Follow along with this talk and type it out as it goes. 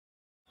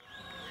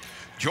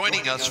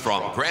Joining us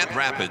from Grand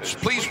Rapids,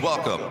 please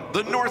welcome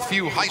the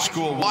Northview High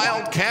School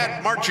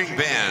Wildcat Marching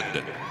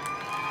Band.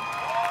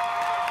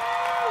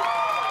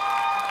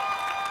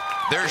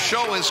 Their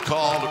show is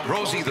called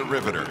Rosie the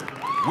Riveter,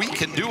 We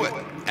Can Do It,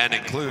 and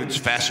includes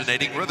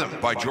Fascinating Rhythm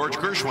by George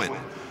Gershwin,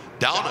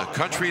 Down a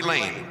Country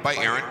Lane by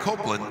Aaron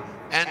Copland,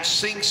 and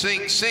Sing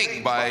Sing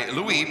Sing by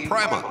Louis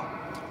Prima.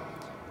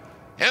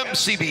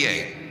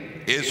 MCBA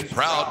is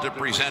proud to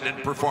present in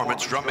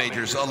performance drum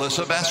majors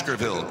Alyssa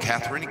Baskerville,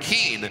 Catherine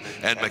Keene,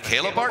 and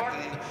Michaela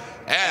Barton,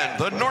 and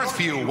the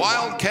Northview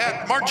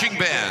Wildcat Marching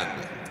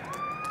Band.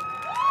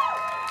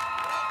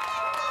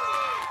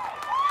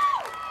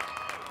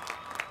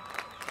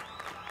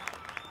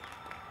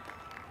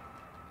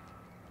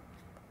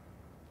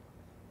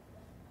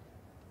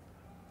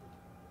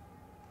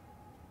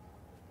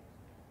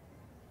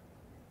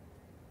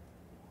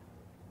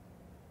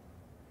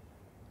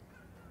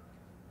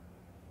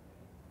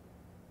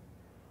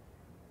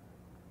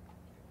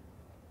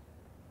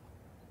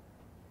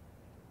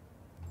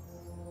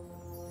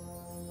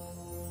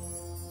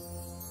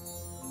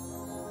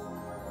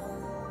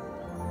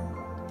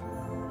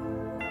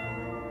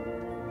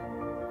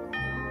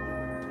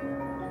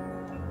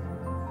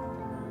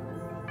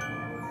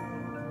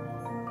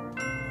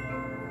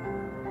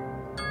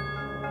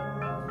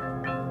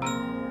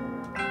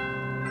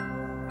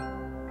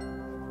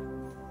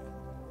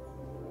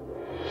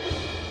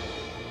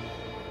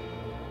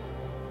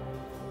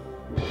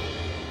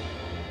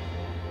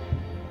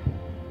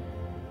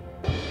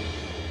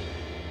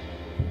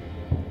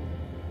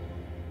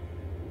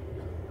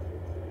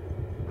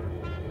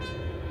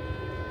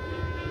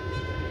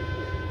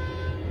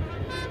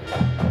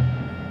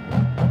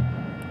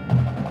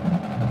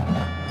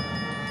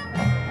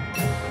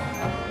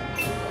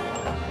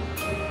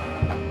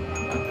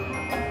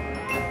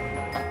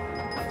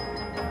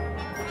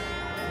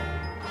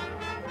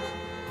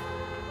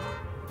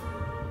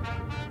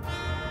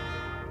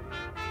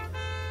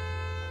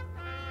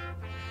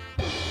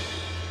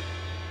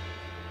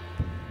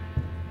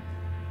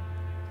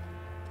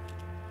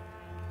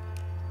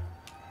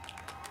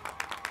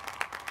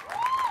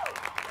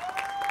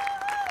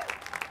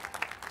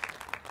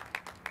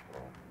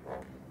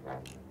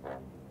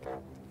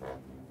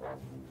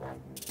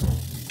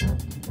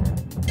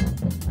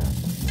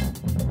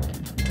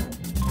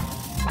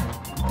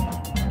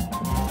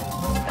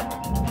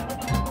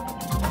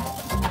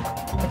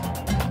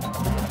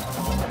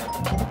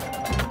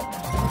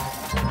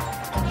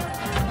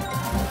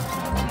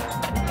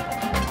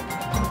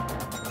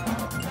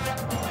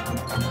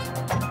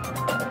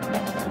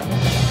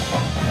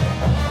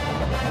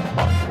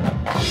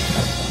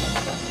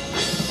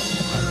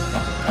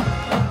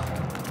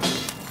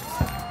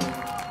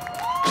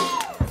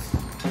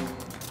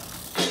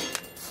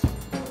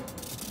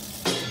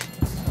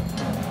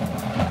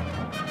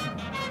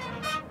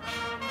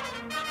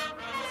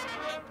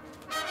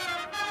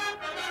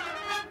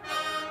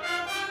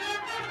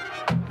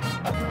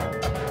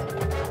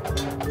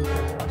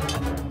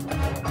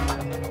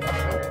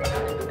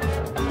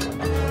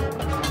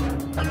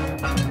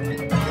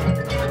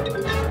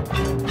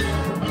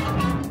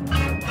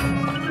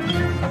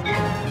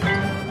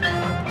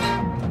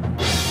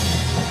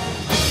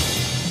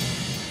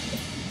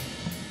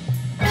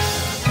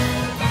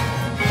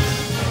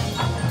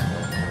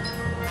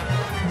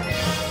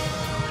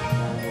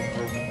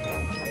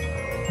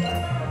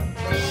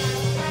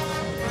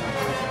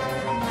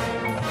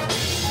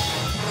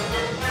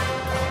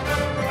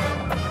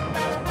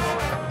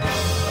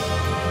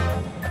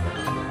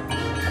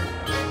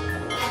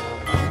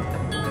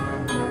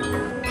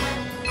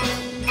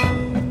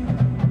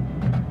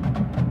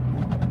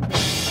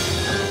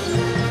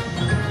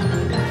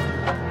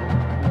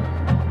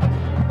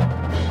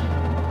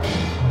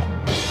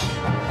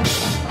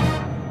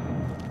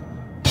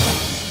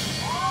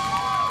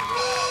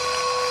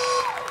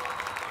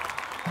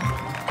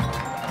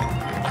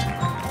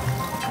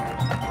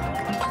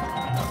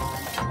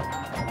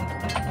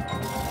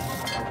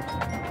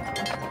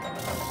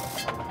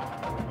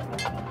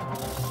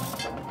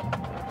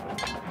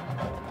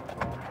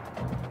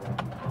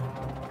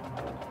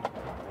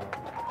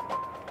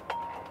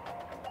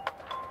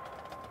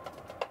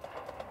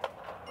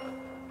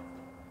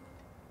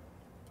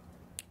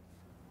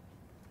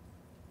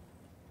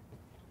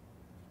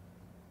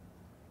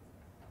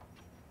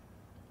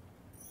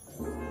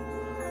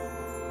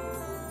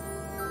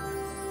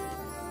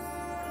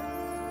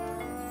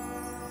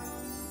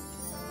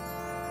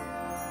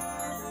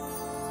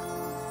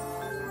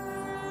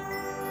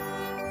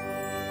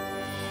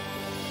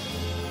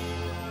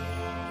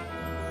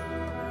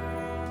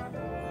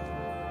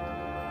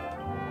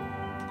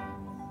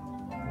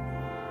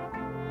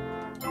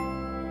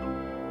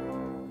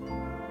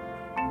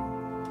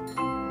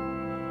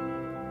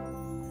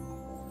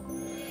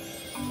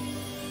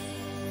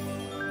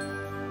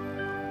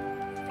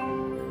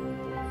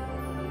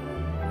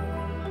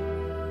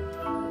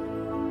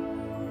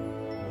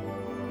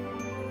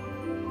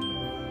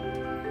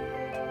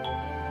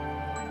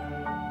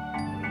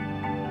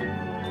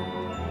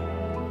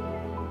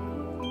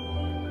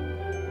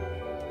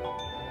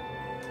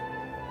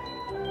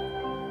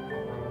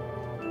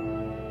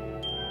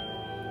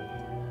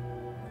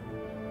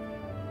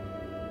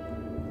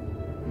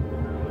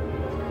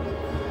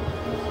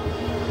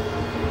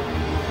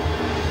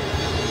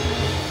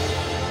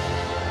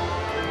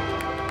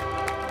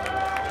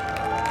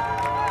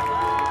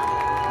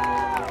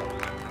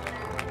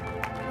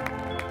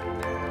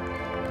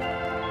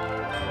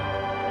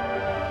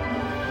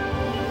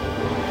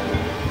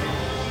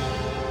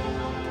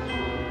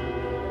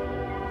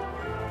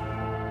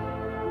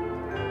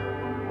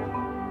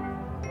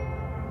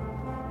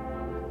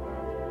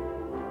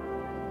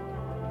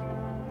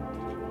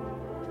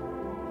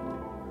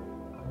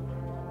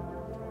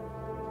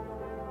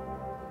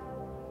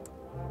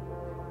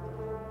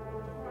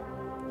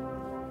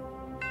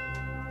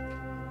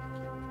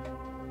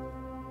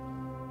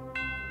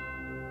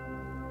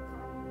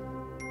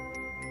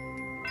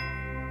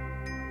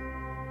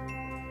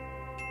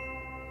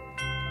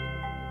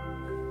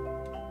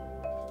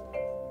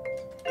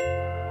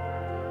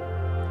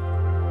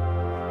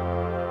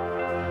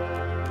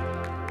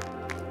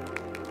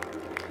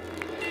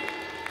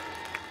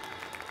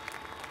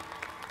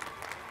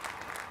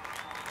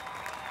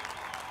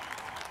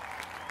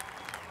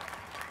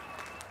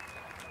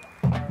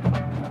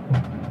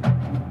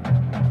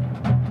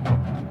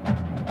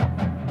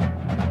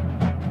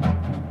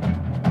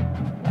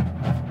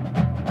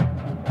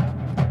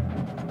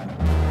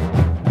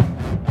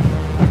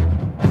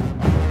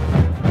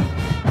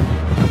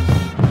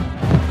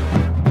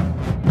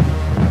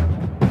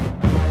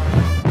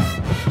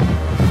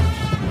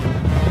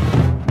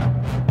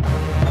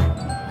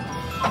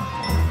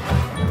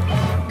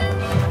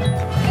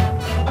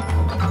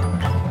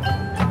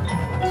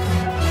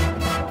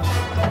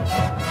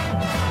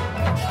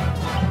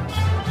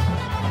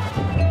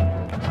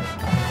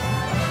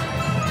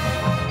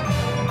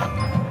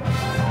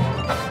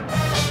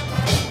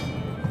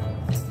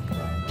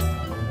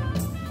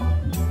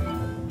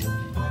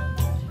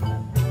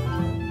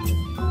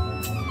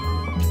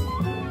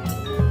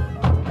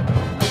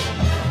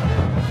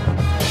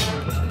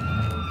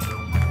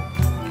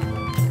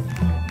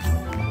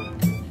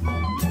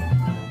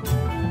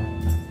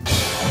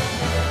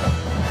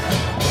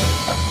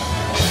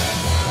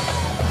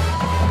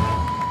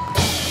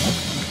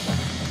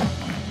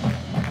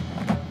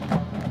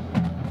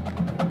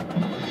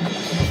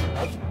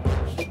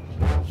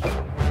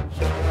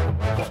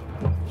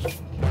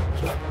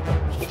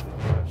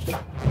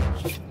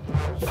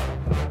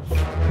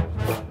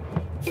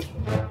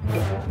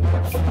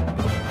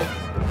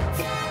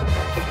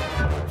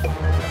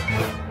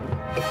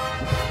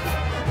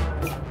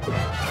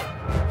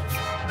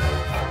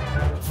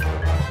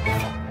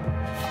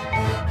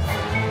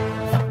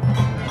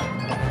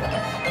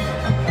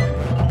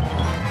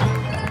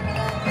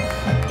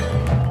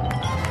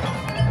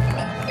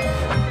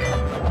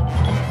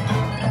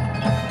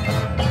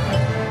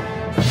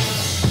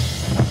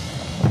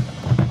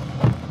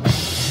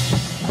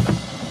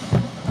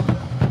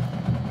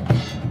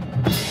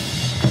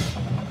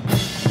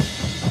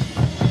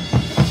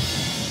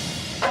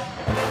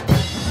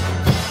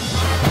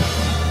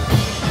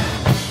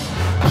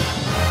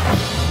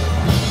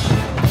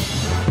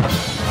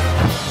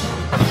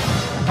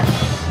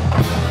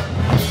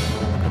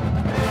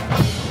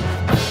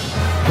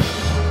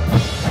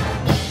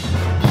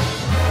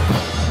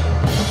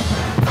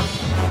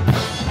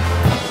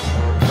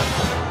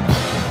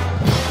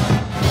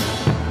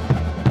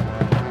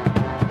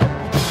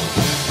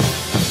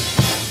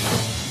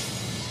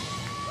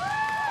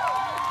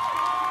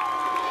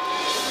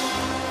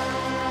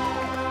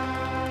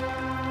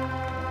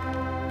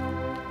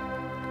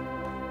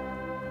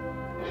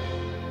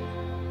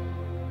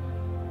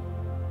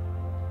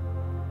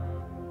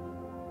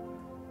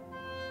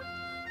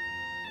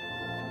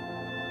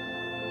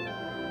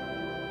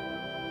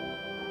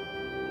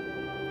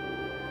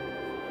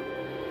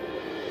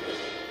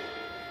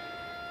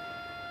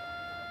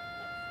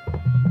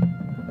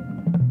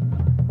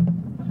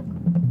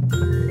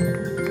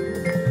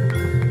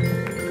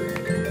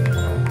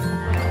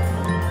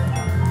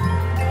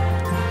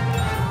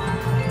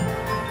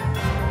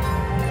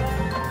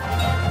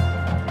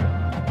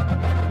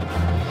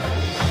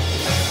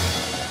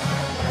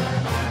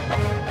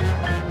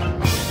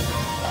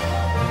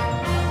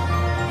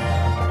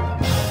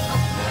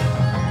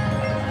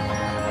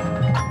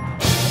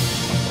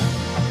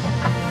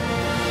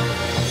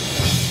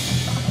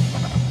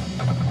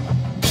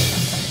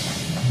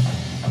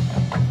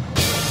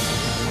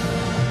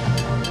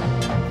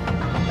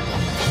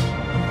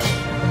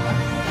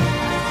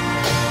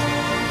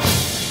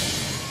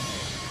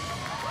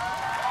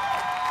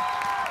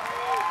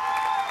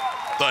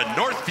 The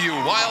Northview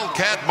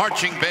Wildcat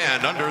Marching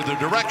Band under the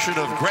direction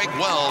of Greg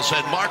Wells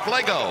and Mark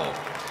Lego.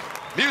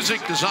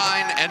 Music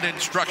design and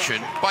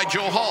instruction by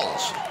Joe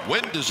Halls.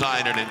 Wind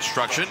design and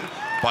instruction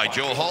by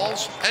Joe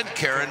Halls and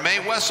Karen May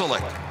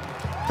Weselick.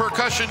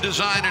 Percussion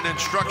design and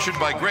instruction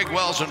by Greg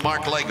Wells and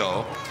Mark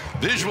Lego.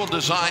 Visual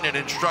design and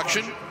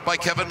instruction by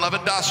Kevin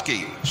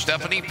Lewandowski,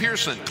 Stephanie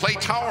Pearson, Clay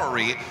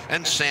Towery,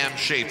 and Sam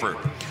Schaefer.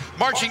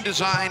 Marching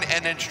design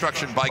and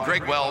instruction by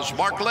Greg Wells,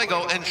 Mark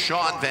Lego, and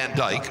Sean Van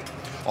Dyke.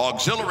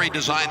 Auxiliary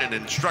design and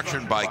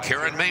instruction by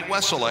Karen May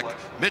Weselick,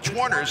 Mitch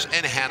Warners,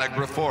 and Hannah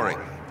Grafori.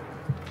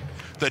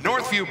 The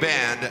Northview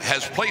Band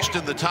has placed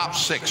in the top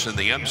 6 in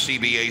the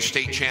MCBA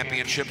state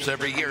championships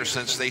every year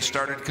since they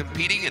started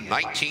competing in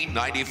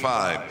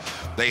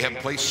 1995. They have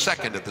placed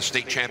second at the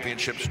state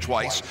championships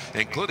twice,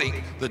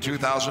 including the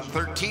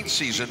 2013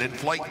 season in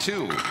Flight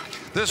 2.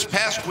 This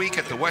past week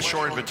at the West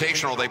Shore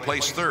Invitational, they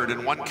placed third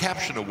and won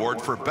Caption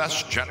Award for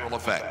Best General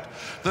Effect.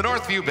 The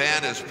Northview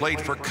Band has played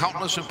for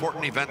countless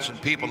important events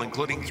and people,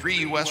 including 3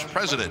 U.S.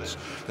 presidents.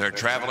 They're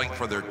traveling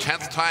for their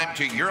 10th time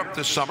to Europe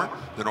this summer.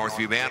 The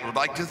Northview Band would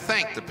like to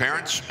thank the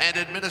parents and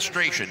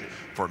administration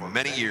for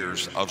many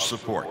years of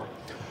support.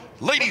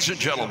 Ladies and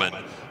gentlemen,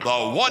 the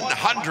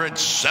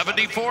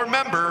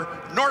 174-member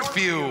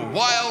Northview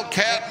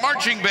Wildcat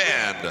Marching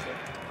Band.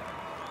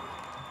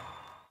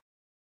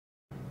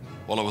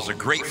 Well, it was a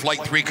great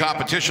Flight 3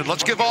 competition.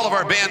 Let's give all of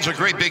our bands a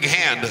great big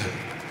hand.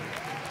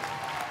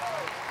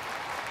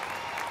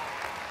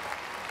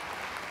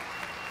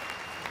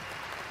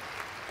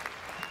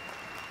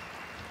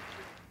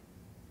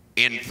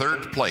 In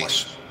third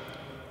place,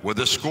 with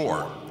a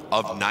score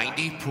of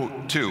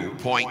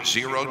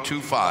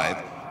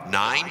 92.025,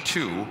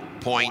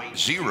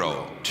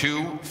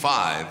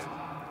 92.025,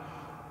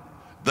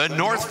 the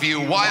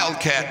Northview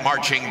Wildcat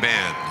Marching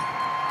Band.